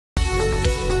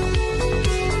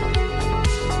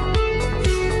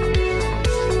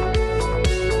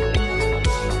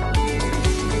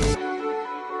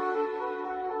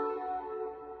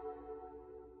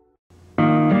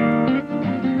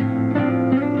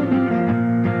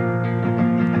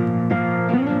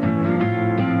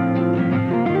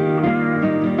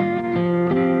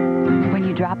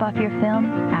off your film?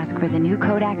 Ask for the new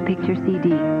Kodak Picture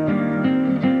CD.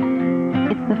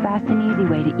 It's the fast and easy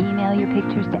way to email your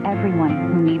pictures to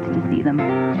everyone who needs to see them.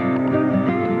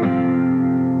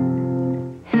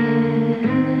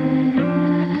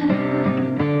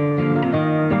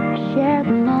 Share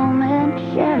the moment,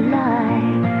 share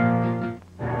life.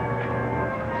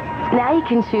 Now you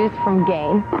can choose from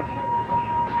Gain,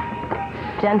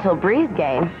 Gentle Breeze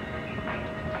Gain,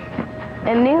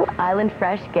 and new Island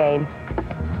Fresh Gain.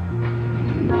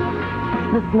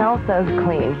 The smell so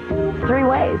clean. 3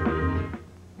 ways.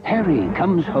 Harry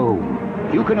comes home.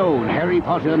 You can own Harry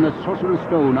Potter and the Sorcerer's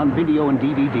Stone on video and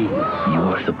DVD.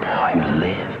 You're the boy who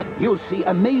lived. You'll see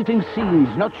amazing scenes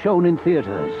not shown in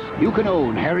theaters. You can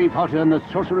own Harry Potter and the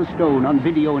Sorcerer's Stone on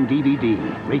video and DVD.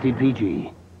 Rated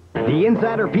PG. The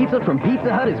Insider Pizza from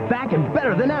Pizza Hut is back and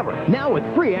better than ever, now with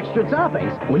free extra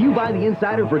toppings. When you buy the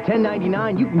Insider for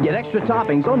 $10.99, you can get extra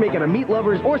toppings or make it a Meat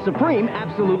Lovers or Supreme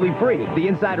absolutely free. The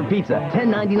Insider Pizza,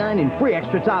 $10.99 and free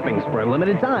extra toppings for a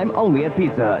limited time only at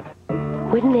Pizza Hut.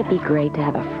 Wouldn't it be great to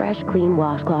have a fresh, clean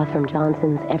washcloth from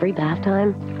Johnson's every bath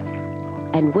time?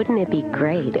 And wouldn't it be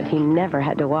great if you never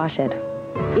had to wash it?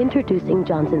 Introducing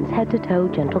Johnson's head-to-toe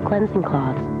gentle cleansing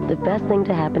cloths. The best thing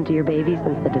to happen to your baby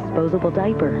since the disposable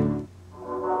diaper.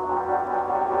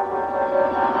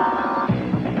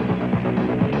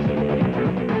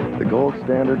 The gold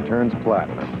standard turns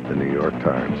platinum, the New York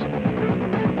Times.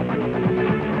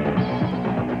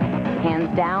 Hands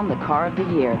down, the car of the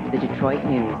year, the Detroit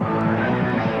News.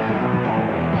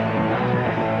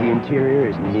 The interior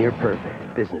is near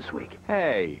perfect. Business Week.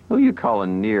 Hey, who you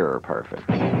calling near perfect?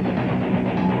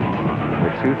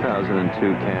 The 2002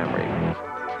 Camry.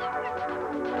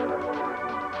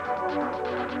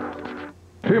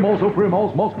 Timo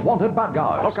Supremo's most wanted bad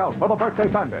guy. Look out for the birthday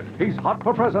bandit. He's hot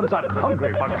for presents and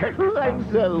hungry for cake. I'm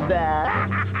so bad.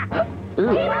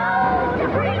 Timo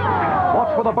Supremo!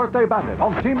 Watch for the birthday bandit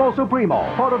on Timo Supremo,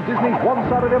 part of Disney's One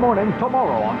Saturday Morning,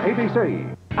 tomorrow on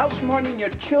ABC. Outsmarting your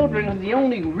children is the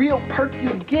only real perk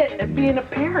you get at being a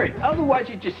parent. Otherwise,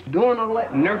 you're just doing all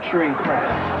that nurturing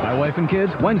crap. My Wife and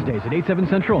Kids, Wednesdays at 8, 7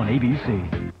 Central on ABC.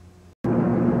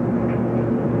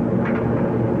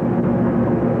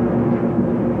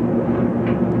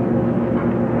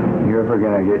 You ever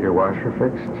gonna get your washer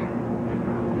fixed?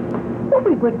 Well,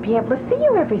 we wouldn't be able to see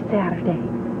you every Saturday.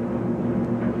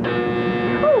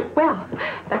 Oh, well,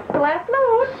 that's the last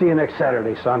load. See you next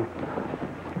Saturday, son.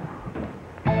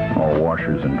 All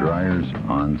washers and dryers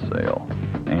on sale.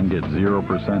 And get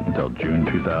 0% until June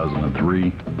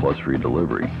 2003, plus free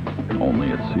delivery.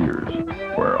 Only at Sears.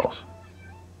 Where else?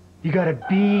 You gotta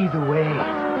be the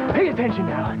wave. Pay attention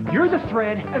now. You're the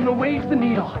thread, and the wave's the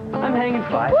needle. I'm hanging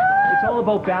 5. It's all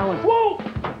about balance. Whoa!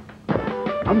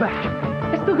 I'm back.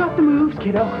 I still got the moves,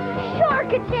 kiddo.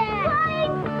 Shark attack!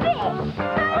 Flying fish!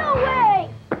 No way!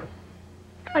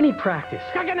 I need practice.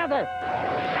 Got another!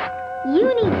 You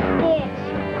need fish.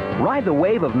 Ride the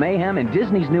wave of mayhem in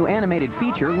Disney's new animated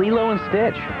feature, Lilo and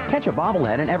Stitch. Catch a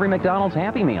bobblehead in every McDonald's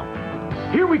Happy Meal.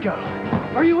 Here we go.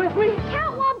 Are you with me?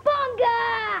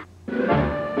 Cowabunga!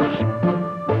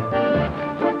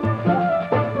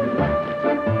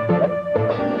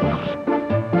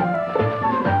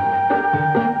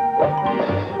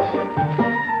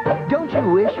 Don't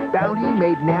you wish Bounty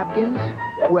made napkins?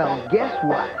 Well, guess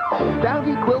what?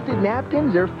 Bounty quilted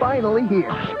napkins are finally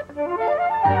here.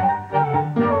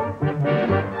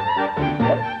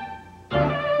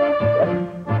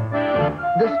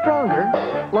 The stronger,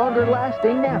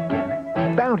 longer-lasting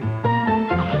napkin. Bounty.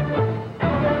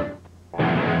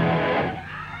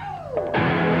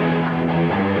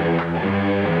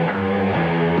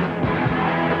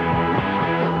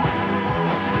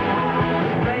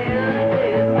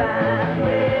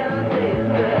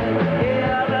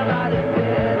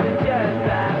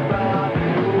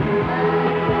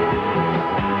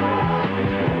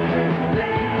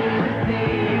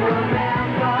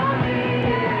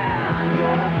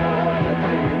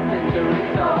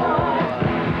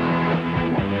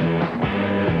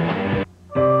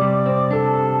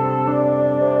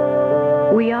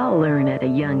 We all learn at a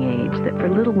young age that for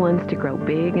little ones to grow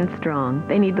big and strong,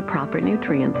 they need the proper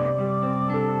nutrients.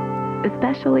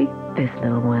 Especially this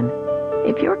little one.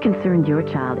 If you're concerned your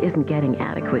child isn't getting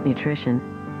adequate nutrition,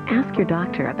 ask your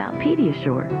doctor about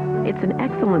Pediasure. It's an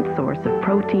excellent source of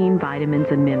protein, vitamins,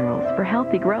 and minerals for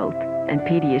healthy growth. And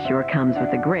Pediasure comes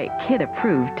with a great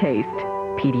kid-approved taste.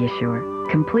 Pediasure,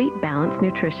 complete balanced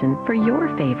nutrition for your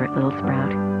favorite little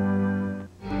sprout.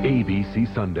 ABC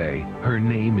Sunday. Her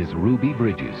name is Ruby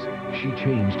Bridges. She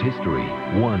changed history,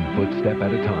 one footstep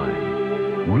at a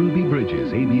time. Ruby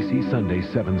Bridges, ABC Sunday,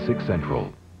 7, 6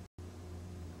 Central.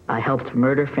 I helped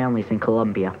murder families in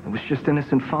Colombia. It was just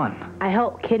innocent fun. I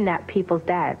helped kidnap people's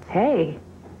dads. Hey,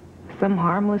 some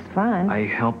harmless fun. I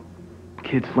helped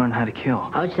kids learn how to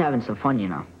kill. I was just having some fun, you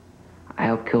know. I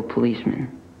helped kill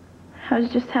policemen. I was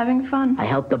just having fun. I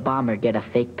helped the bomber get a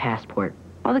fake passport.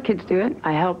 All the kids do it.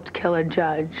 I helped kill a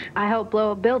judge. I helped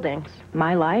blow up buildings.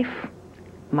 My life,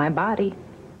 my body.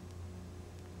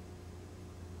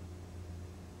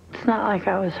 It's not like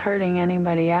I was hurting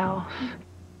anybody else.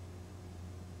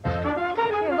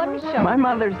 Here, let me show My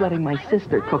mother's letting my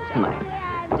sister cook tonight.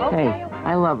 Hey,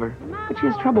 I love her, but she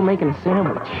has trouble making a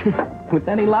sandwich. With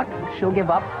any luck, she'll give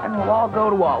up, and we'll all go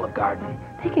to Olive Garden.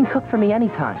 They can cook for me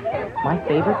anytime. My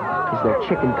favorite is their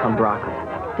chicken cum broccoli.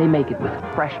 They make it with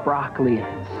fresh broccoli,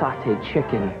 sautéed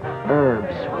chicken,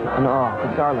 herbs, and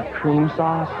the garlic cream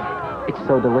sauce. It's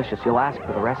so delicious, you'll ask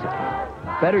for the recipe.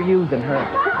 Better you than her.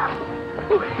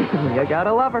 You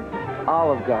gotta love her.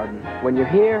 Olive Garden. When you're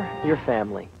here, you're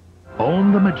family.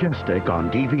 Own the Majestic on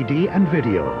DVD and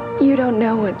video. You don't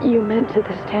know what you meant to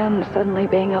this town suddenly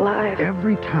being alive.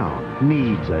 Every town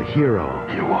needs a hero.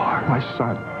 You are my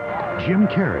son. Jim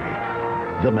Carrey,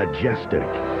 The Majestic.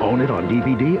 Own it on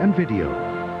DVD and video.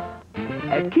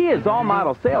 At Kia's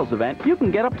all-model sales event, you can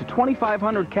get up to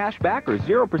 $2,500 cash back or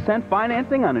 0%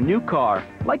 financing on a new car,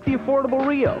 like the affordable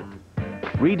Rio,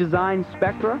 redesigned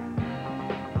Spectra,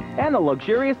 and the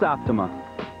luxurious Optima.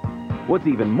 What's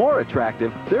even more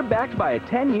attractive, they're backed by a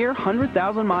 10-year,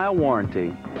 100,000-mile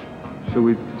warranty. Should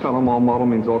we tell them all model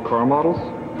means all car models?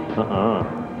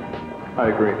 I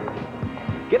agree.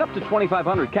 Get up to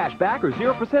 $2,500 cash back or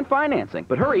 0% financing.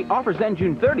 But hurry, offers end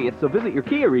June 30th, so visit your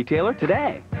Kia retailer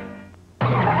today.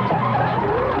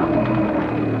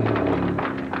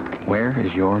 Where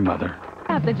is your mother?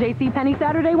 At the JCPenney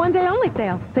Saturday one-day only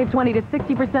sale. Save 20 to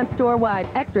 60% store-wide.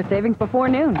 Extra savings before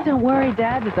noon. Don't worry,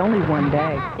 Dad. It's only one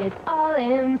day. It's all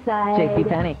inside.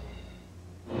 JCPenney.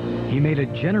 He made a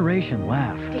generation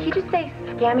laugh. Did he just say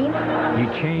scammy? He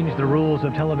changed the rules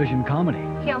of television comedy.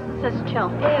 He also says chill.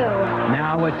 Ew.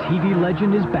 Now a TV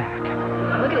legend is back.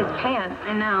 Look at his pants.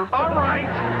 I know. All right.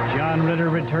 John Ritter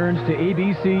returns to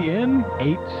ABC in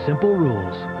 8 Simple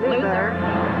Rules. Loser.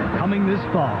 Coming this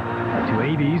fall to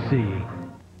ABC.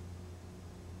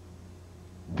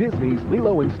 Disney's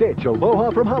Lilo and Stitch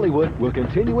Aloha from Hollywood will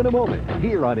continue in a moment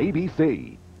here on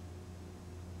ABC.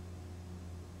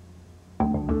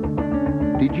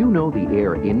 Did you know the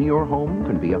air in your home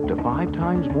can be up to 5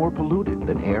 times more polluted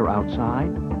than air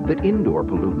outside? That indoor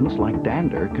pollutants like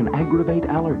dander can aggravate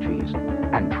allergies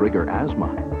and trigger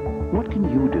asthma? What can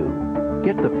you do?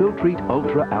 Get the Filtrete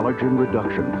Ultra Allergen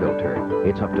Reduction Filter.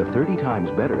 It's up to 30 times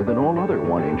better than all other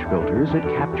 1-inch filters at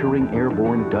capturing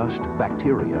airborne dust,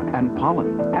 bacteria, and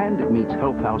pollen. And it meets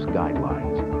Health House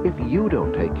guidelines. If you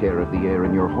don't take care of the air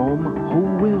in your home,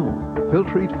 who will?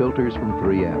 Filtrete filters from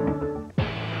 3M.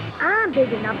 I'm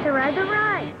big enough to ride the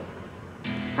ride.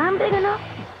 I'm big enough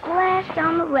to splash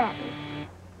down the rapids.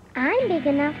 I'm big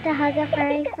enough to hug a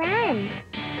furry friend.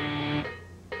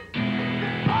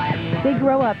 They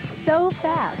grow up so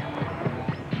fast,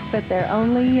 but they're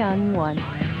only young ones.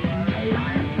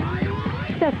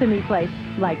 Sesame Place,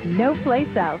 like no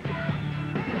place else.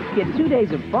 Get 2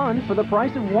 days of fun for the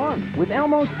price of 1 with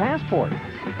Elmo's Passport.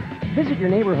 Visit your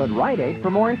neighborhood Rite Aid for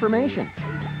more information.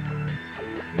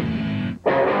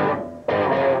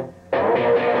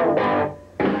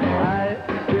 I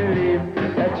believe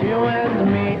that you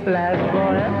and me last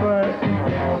forever.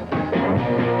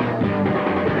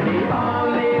 The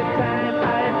only time I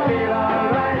feel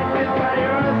alright is by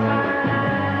your side.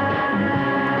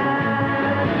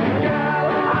 Girl,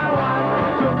 I want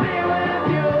to be with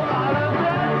you all of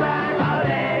the time, all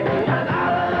day and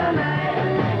all the night.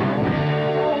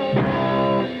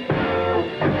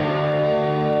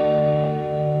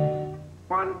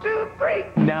 1, 2, 3.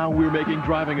 Now we're making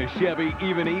driving a Chevy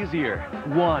even easier.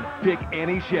 1, pick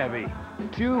any Chevy.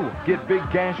 2, get big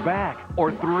cash back.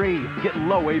 Or 3, get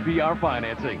low APR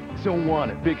financing. So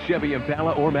 1, pick Chevy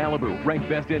Impala or Malibu, ranked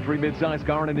best entry midsize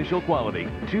car and initial quality.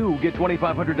 2, get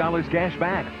 $2,500 cash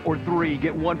back. Or 3,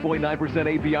 get 1.9%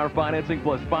 APR financing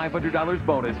plus $500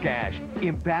 bonus cash.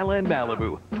 Impala and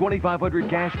Malibu, $2,500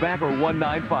 cash back or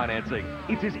 1.9 financing.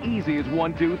 It's as easy as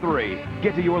 1, 2, 3.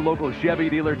 Get to your local Chevy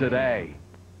dealer today.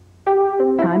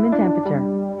 Time and temperature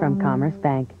from Commerce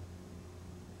Bank.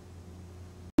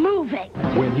 Moving.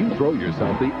 When you throw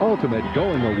yourself the ultimate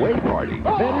going away party,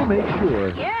 better make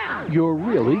sure you're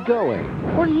really going.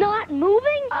 We're not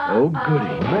moving? Oh,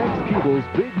 goody. Max Keeble's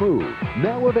Big Move,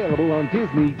 now available on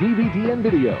Disney DVD and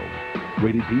video.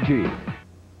 Rated PG.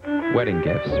 Wedding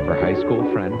gifts for high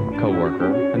school friend,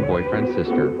 coworker, and boyfriend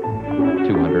sister,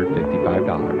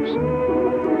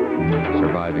 $255.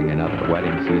 Surviving another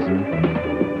wedding season,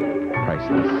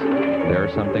 priceless. There are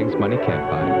some things money can't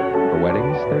buy. For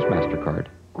weddings, there's MasterCard.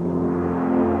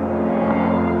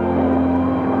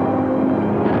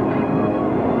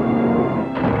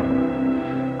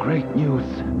 Great news.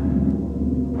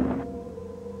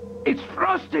 It's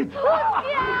frosted!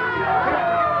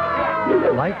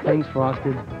 Like things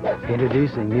frosted,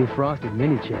 introducing new Frosted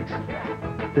Mini Chex.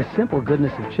 The simple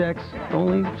goodness of Chex,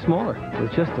 only smaller,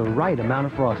 with just the right amount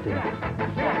of frosting.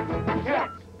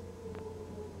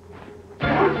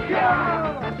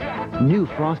 New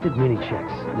Frosted Mini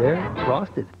Chex. They're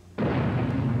frosted.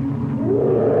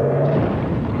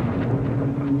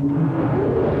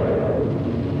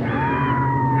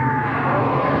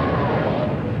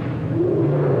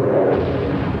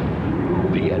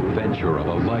 The adventure of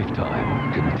a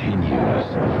lifetime continues.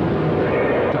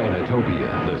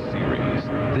 Dinotopia, the series,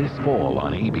 this fall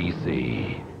on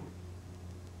ABC.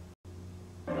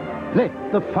 Let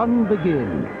the fun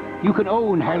begin. You can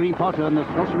own Harry Potter and the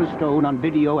Sorcerer's Stone on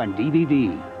video and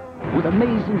DVD, with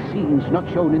amazing scenes not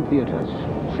shown in theaters.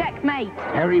 Checkmate.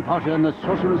 Harry Potter and the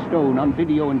Sorcerer's Stone on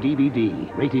video and DVD,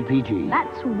 rated PG.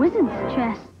 That's wizard's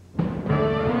chess.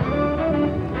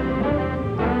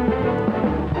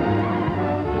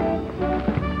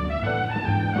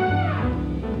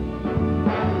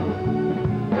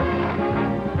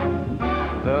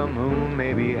 The moon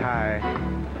may be high,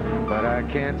 but I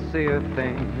can't see a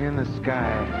thing in the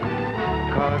sky,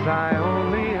 'cause I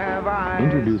only have eyes.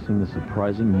 Introducing the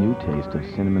surprising new taste of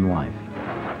cinnamon life.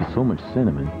 With so much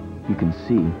cinnamon, you can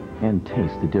see and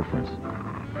taste the difference.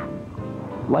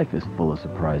 Life is full of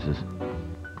surprises.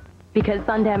 Because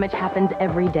sun damage happens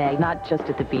every day, not just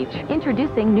at the beach.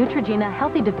 Introducing Neutrogena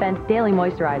Healthy Defense Daily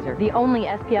Moisturizer, the only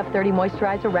SPF 30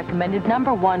 moisturizer recommended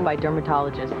 #1 by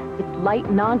dermatologists. Its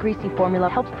light, non-greasy formula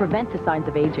helps prevent the signs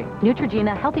of aging.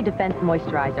 Neutrogena Healthy Defense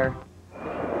Moisturizer.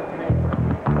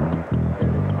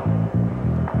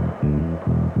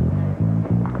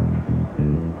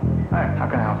 Hi, how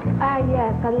can I help you?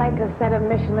 Yes, I'd like a set of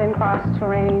Michelin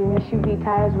cross-terrain SUV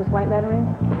tires with white lettering.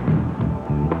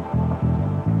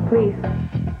 Please.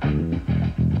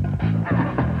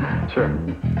 Sure.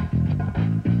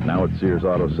 Now at Sears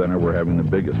Auto Center, we're having the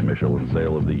biggest Michelin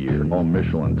sale of the year. All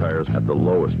Michelin tires at the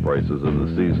lowest prices of the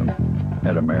season.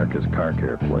 At America's car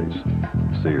care place.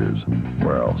 Sears.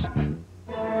 Where else?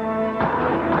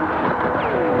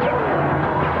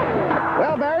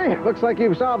 Well, Barry, looks like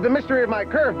you've solved the mystery of my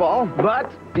curveball, but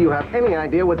do you have any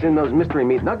idea what's in those mystery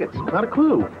meat nuggets? Not a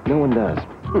clue. No one does.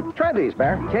 Try these,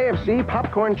 Barry. KFC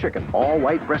popcorn chicken. All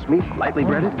white breast meat, lightly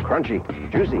breaded, crunchy,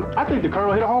 juicy. I think the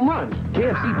Colonel hit a home run.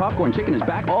 KFC popcorn chicken is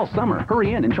back all summer.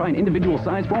 Hurry in and try an individual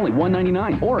size for only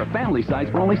 $1.99 or a family size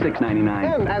for only $6.99.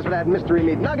 And as for that mystery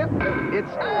meat nugget,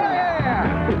 it's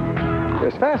there!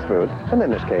 There's fast food, and then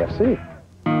there's KFC.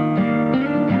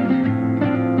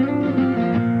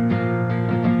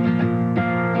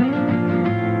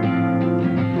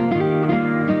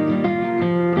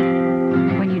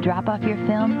 Drop off your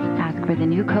film, ask for the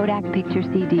new Kodak Picture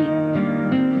CD.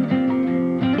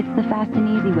 It's the fast and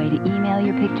easy way to email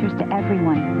your pictures to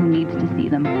everyone who needs to see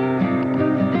them.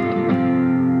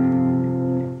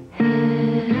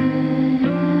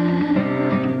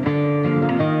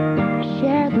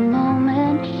 Share the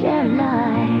moment, share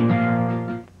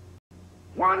life.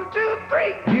 1, 2,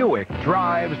 3. Buick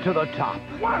drives to the top.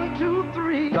 1, 2,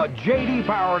 3. The J.D.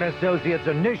 Power & Associates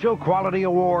Initial Quality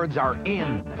Awards are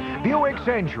in. Buick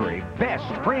Century, best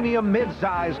premium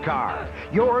mid-size car.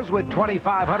 Yours with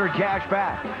 $2,500 cash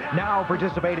back. Now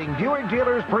participating Buick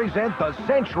dealers present the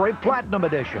Century Platinum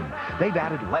Edition. They've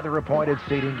added leather-appointed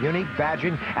seating, unique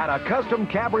badging, and a custom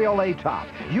cabriolet top.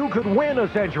 You could win a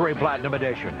Century Platinum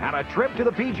Edition and a trip to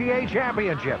the PGA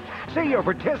Championship. See your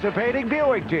participating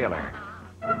Buick dealer.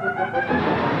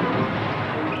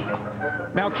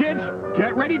 Now, kids,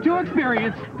 get ready to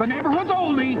experience the neighborhood's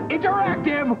only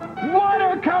interactive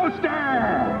water coaster!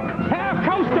 Half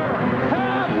coaster,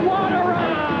 half water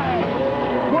ride!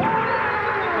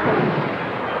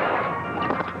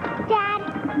 Dad,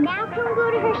 now can we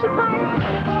go to Hershey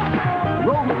Park?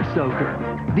 Roller Soaker,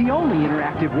 the only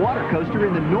interactive water coaster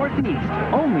in the Northeast,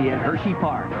 only at Hershey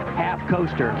Park. Half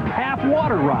coaster, half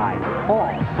water ride,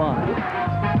 all fun.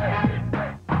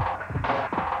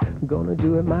 Gonna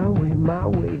do it my way,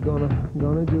 gonna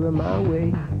do it my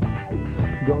way.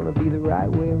 Gonna be the right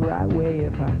way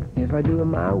if I do it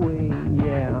my way,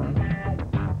 yeah.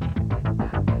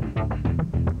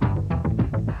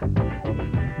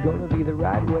 Gonna be the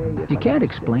right way. You can't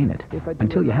explain it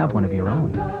until you have one of your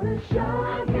own.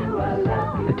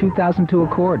 The 2002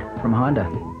 Accord from Honda.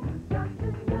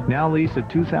 Now lease a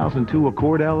 2002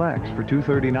 Accord LX for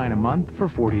 $239 a month for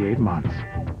 48 months.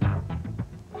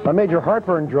 A major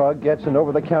heartburn drug gets an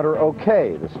over-the-counter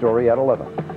okay. The story at 11.